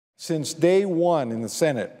Since day one in the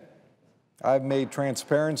Senate, I've made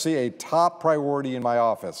transparency a top priority in my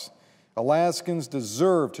office. Alaskans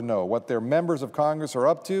deserve to know what their members of Congress are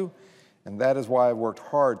up to, and that is why I've worked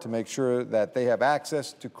hard to make sure that they have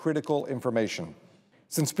access to critical information.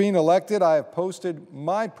 Since being elected, I have posted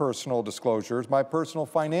my personal disclosures, my personal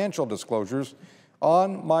financial disclosures,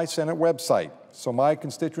 on my Senate website, so my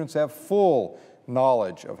constituents have full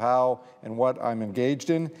knowledge of how and what I'm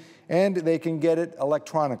engaged in, and they can get it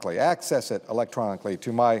electronically, access it electronically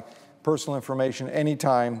to my personal information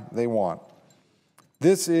anytime they want.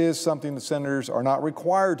 This is something the senators are not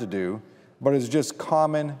required to do, but is just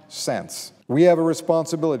common sense. We have a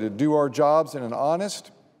responsibility to do our jobs in an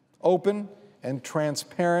honest, open, and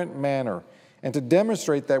transparent manner, and to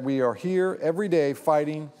demonstrate that we are here every day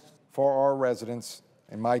fighting for our residents,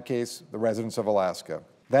 in my case, the residents of Alaska.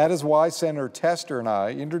 That is why Senator Tester and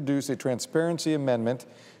I introduced a transparency amendment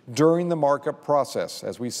during the markup process.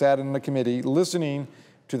 As we sat in the committee listening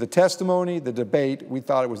to the testimony, the debate, we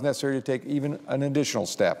thought it was necessary to take even an additional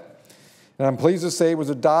step. And I'm pleased to say it was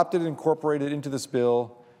adopted and incorporated into this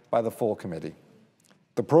bill by the full committee.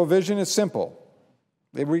 The provision is simple.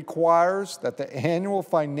 It requires that the annual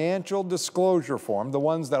financial disclosure form, the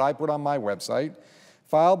ones that I put on my website,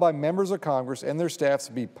 filed by members of Congress and their staffs,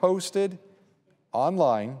 be posted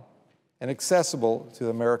online and accessible to the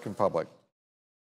American public.